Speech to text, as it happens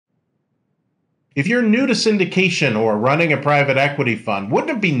If you're new to syndication or running a private equity fund, wouldn't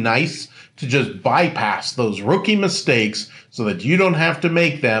it be nice to just bypass those rookie mistakes so that you don't have to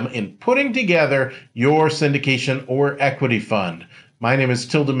make them in putting together your syndication or equity fund? My name is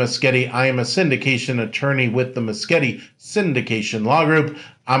Tilda Moschetti. I am a syndication attorney with the Moschetti Syndication Law Group.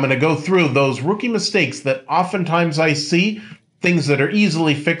 I'm going to go through those rookie mistakes that oftentimes I see, things that are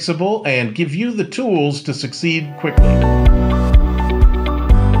easily fixable, and give you the tools to succeed quickly.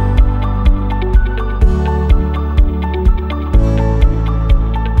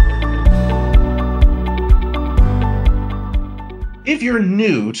 If you're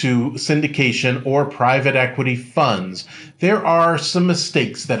new to syndication or private equity funds, there are some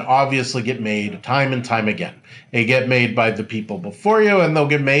mistakes that obviously get made time and time again. They get made by the people before you, and they'll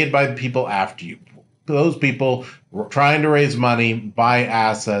get made by the people after you. Those people trying to raise money, buy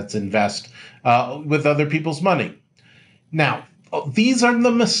assets, invest with other people's money. Now, these are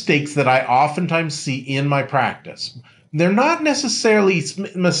the mistakes that I oftentimes see in my practice. They're not necessarily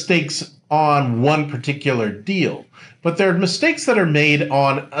mistakes on one particular deal, but they're mistakes that are made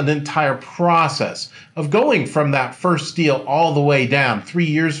on an entire process of going from that first deal all the way down 3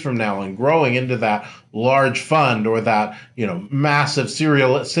 years from now and growing into that large fund or that, massive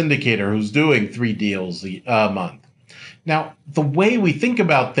serial syndicator who's doing 3 deals a month. Now, the way we think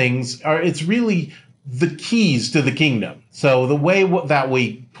about things it's really the keys to the kingdom. So the way that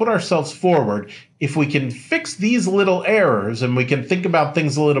we put ourselves forward, if we can fix these little errors and we can think about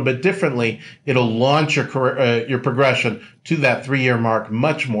things a little bit differently, it'll launch your progression to that 3-year mark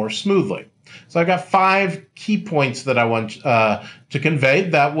much more smoothly. So I got 5 key points that I want to convey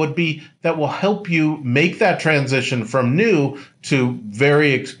that will help you make that transition from new to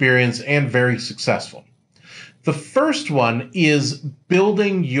very experienced and very successful. The first one is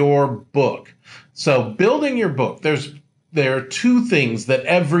building your book. So building your book, there are 2 things that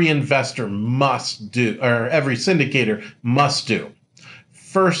every investor must do, or every syndicator must do.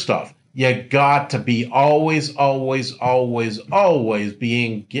 First off, you got to be always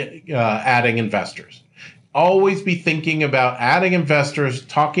being adding investors. Always be thinking about adding investors,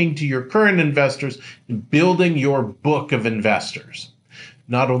 talking to your current investors, and building your book of investors.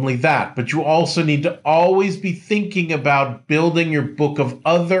 Not only that, but you also need to always be thinking about building your book of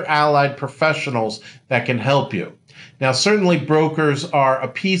other allied professionals that can help you. Now, certainly brokers are a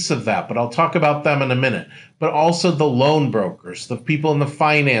piece of that, but I'll talk about them in a minute. But also the loan brokers, the people in the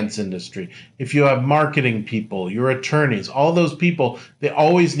finance industry. If you have marketing people, your attorneys, all those people, they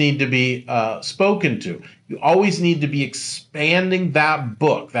always need to be spoken to. You always need to be expanding that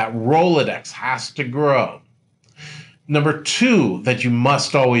book. That Rolodex has to grow. Number 2 that you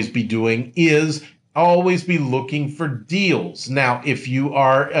must always be doing is always be looking for deals. Now, if you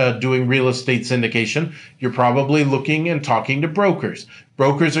are doing real estate syndication, you're probably looking and talking to brokers.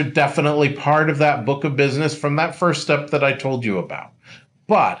 Brokers are definitely part of that book of business from that first step that I told you about.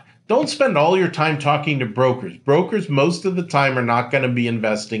 But don't spend all your time talking to brokers. Brokers most of the time are not going to be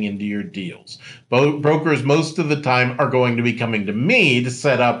investing into your deals. Brokers most of the time are going to be coming to me to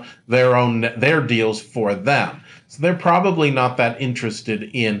set up their deals for them. So they're probably not that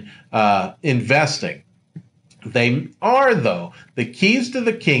interested in investing. They are, though, the keys to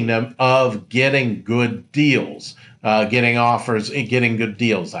the kingdom of getting good deals, getting offers, and getting good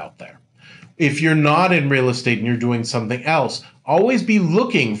deals out there. If you're not in real estate and you're doing something else, always be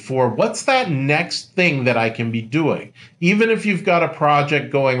looking for what's that next thing that I can be doing. Even if you've got a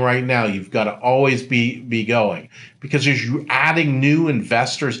project going right now, you've got to always be going. Because as you're adding new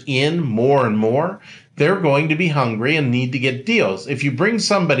investors in more and more, they're going to be hungry and need to get deals. If you bring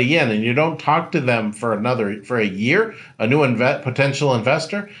somebody in and you don't talk to them for a year, a new potential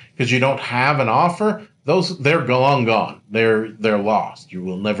investor, because you don't have an offer, they're long gone. They're lost. You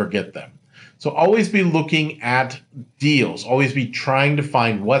will never get them. So always be looking at deals. Always be trying to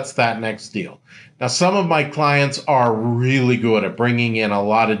find what's that next deal. Now, some of my clients are really good at bringing in a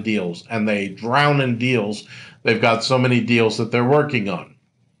lot of deals, and they drown in deals. They've got so many deals that they're working on.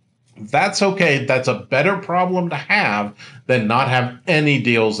 That's okay. That's a better problem to have than not have any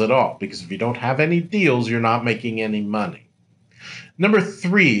deals at all, because if you don't have any deals, you're not making any money. Number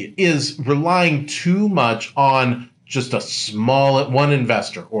 3 is relying too much on just one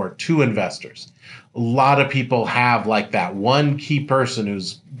investor or 2 investors. A lot of people have like that one key person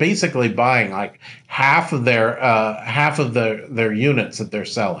who's basically buying like half of their units that they're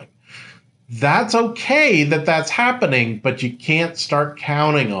selling. That's okay that that's happening, but you can't start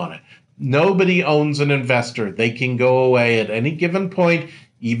counting on it. Nobody owns an investor. They can go away at any given point.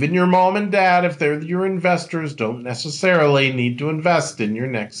 Even your mom and dad, if they're your investors, don't necessarily need to invest in your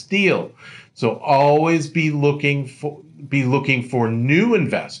next deal. So always be looking for be looking for new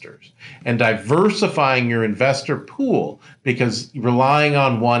investors and diversifying your investor pool, because relying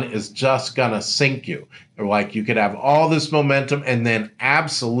on one is just going to sink you. Like, you could have all this momentum and then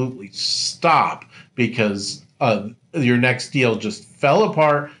absolutely stop because your next deal just fell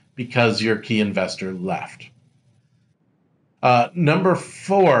apart because your key investor left. Number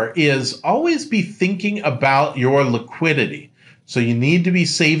 4 is always be thinking about your liquidity. So you need to be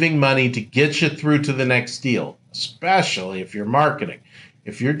saving money to get you through to the next deal, especially if you're marketing.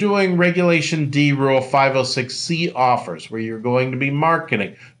 If you're doing Regulation D Rule 506C offers where you're going to be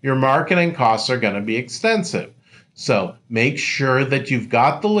marketing, your marketing costs are going to be extensive. So make sure that you've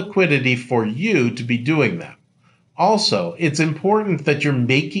got the liquidity for you to be doing that. Also, it's important that you're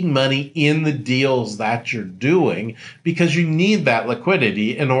making money in the deals that you're doing, because you need that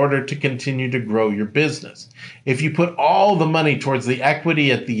liquidity in order to continue to grow your business. If you put all the money towards the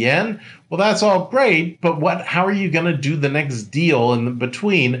equity at the end, well, that's all great, but how are you going to do the next deal in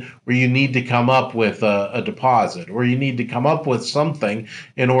between where you need to come up with a deposit, or you need to come up with something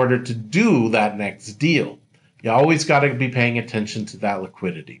in order to do that next deal? You always got to be paying attention to that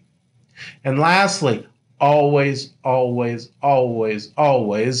liquidity. And lastly, always, always, always,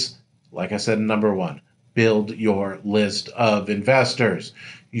 always, like I said, number 1, build your list of investors.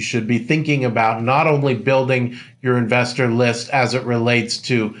 You should be thinking about not only building your investor list as it relates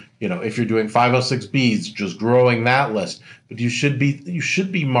to, if you're doing 506Bs, just growing that list, but you should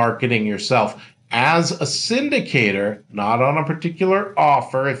be marketing yourself as a syndicator, not on a particular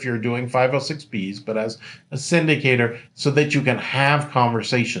offer if you're doing 506Bs, but as a syndicator, so that you can have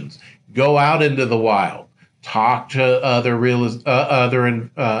conversations. Go out into the wild. Talk to other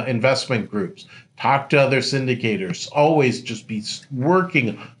investment groups. Talk to other syndicators. Always just be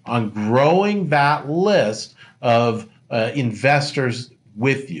working on growing that list of investors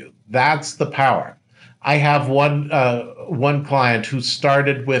with you. That's the power. I have one client who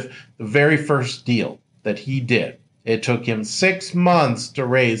started with the very first deal that he did. It took him 6 months to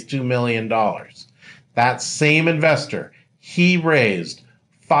raise $2 million. That same investor, he raised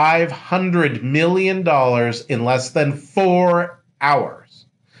 $500 million in less than 4 hours.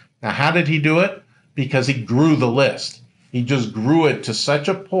 Now, how did he do it? Because he grew the list. He just grew it to such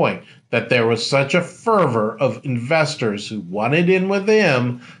a point that there was such a fervor of investors who wanted in with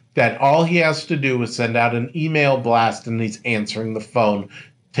him that all he has to do is send out an email blast and he's answering the phone,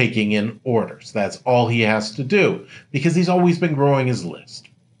 taking in orders. That's all he has to do, because he's always been growing his list.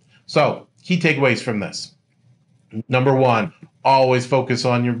 So, key takeaways from this. Number 1, always focus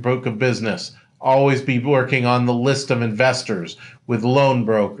on your book of business. Always be working on the list of investors with loan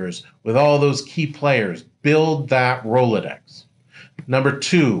brokers, with all those key players. Build that Rolodex. Number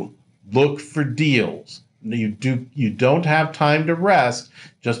 2, look for deals. You don't have time to rest.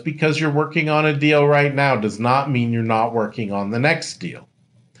 Just because you're working on a deal right now does not mean you're not working on the next deal.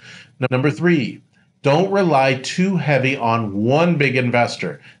 Number 3, don't rely too heavy on one big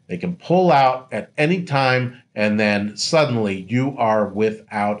investor. They can pull out at any time, and then suddenly you are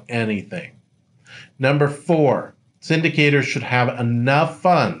without anything. Number 4, syndicators should have enough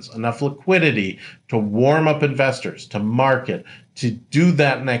funds, enough liquidity to warm up investors, to market, to do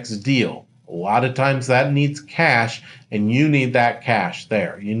that next deal. A lot of times that needs cash, and you need that cash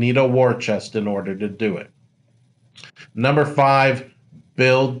there. You need a war chest in order to do it. Number 5,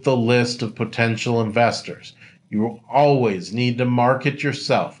 build the list of potential investors. You always need to market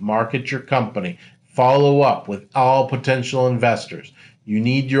yourself, market your company, follow up with all potential investors. You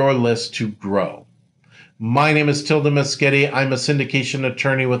need your list to grow. My name is Tilda Moschetti. I'm a syndication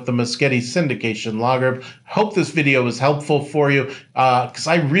attorney with the Moschetti Syndication Law Group. Hope this video was helpful for you, because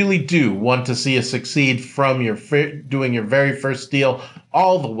I really do want to see you succeed from doing your very first deal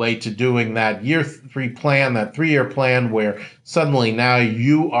all the way to doing that year 3 plan, that 3-year plan, where suddenly now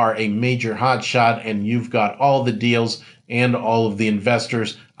you are a major hotshot and you've got all the deals and all of the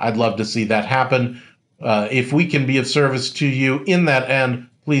investors. I'd love to see that happen. If we can be of service to you in that end,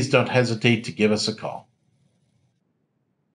 please don't hesitate to give us a call.